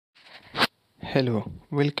Hello,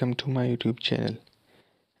 welcome to my YouTube channel.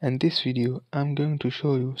 In this video, I'm going to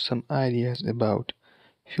show you some ideas about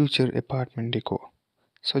future apartment decor.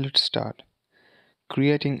 So let's start.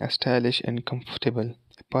 Creating a stylish and comfortable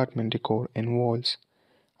apartment decor involves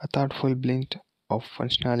a thoughtful blend of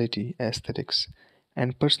functionality, aesthetics,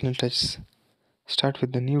 and personal touches. Start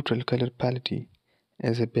with the neutral color palette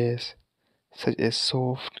as a base, such as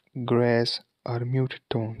soft grays or muted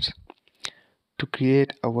tones, to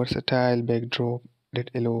create a versatile backdrop that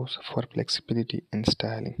allows for flexibility in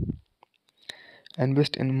styling.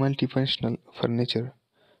 Invest in multifunctional furniture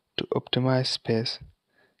to optimize space.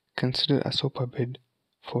 Consider a sofa bed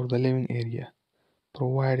for the living area,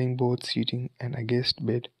 providing both seating and a guest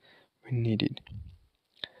bed when needed.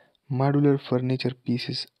 Modular furniture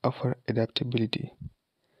pieces offer adaptability,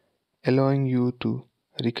 allowing you to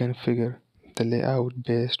reconfigure the layout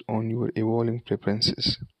based on your evolving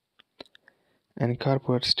preferences. And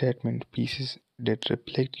corporate statement pieces that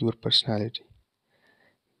reflect your personality.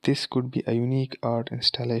 This could be a unique art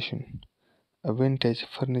installation, a vintage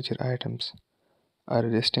furniture items, or a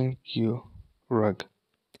distinctive rug.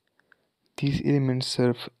 These elements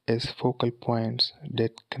serve as focal points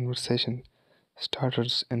that conversation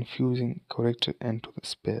starters, infusing character into the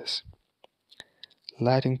space.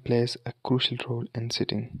 Lighting plays a crucial role in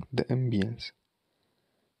setting the ambience.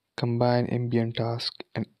 Combine ambient task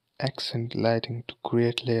and accent lighting to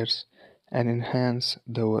create layers and enhance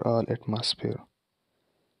the overall atmosphere.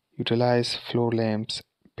 Utilize floor lamps,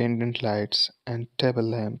 pendant lights, and table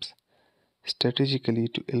lamps strategically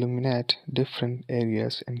to illuminate different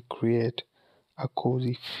areas and create a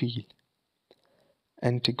cozy feel.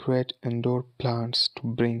 Integrate indoor plants to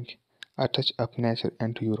bring a touch of nature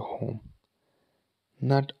into your home.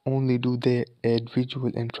 Not only do they add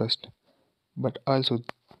visual interest, but also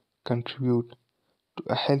contribute to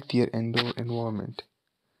a healthier indoor environment.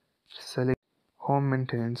 Select home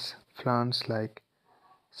maintenance plants like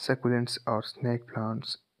succulents or snake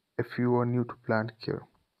plants if you are new to plant care.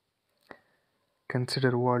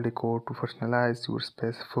 Consider wall decor to personalize your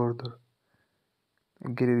space further.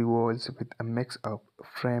 Gallery walls with a mix of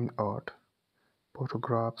framed art,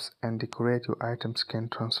 photographs, and decorative items can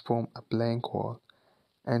transform a blank wall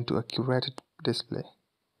into a curated display.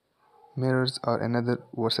 Mirrors are another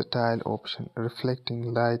versatile option,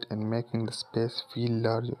 reflecting light and making the space feel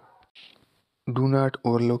larger. Do not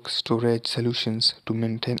overlook storage solutions to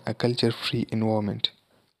maintain a culture-free environment.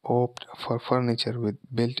 Opt for furniture with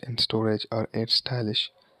built-in storage or add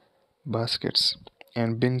stylish baskets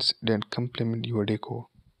and bins that complement your decor.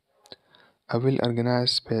 A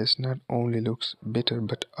well-organized space not only looks better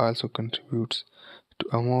but also contributes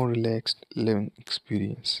to a more relaxed living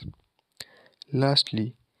experience.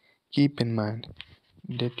 Lastly, keep in mind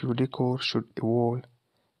that your decor should evolve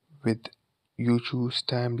with you. Choose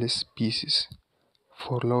timeless pieces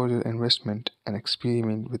for larger investment and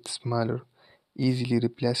experiment with smaller, easily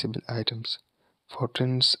replaceable items for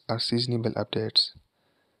trends or seasonal updates.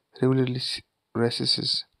 Regularly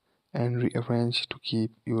resist and rearrange to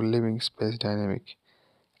keep your living space dynamic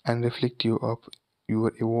and reflective of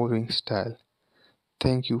your evolving style.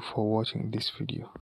 Thank you for watching this video.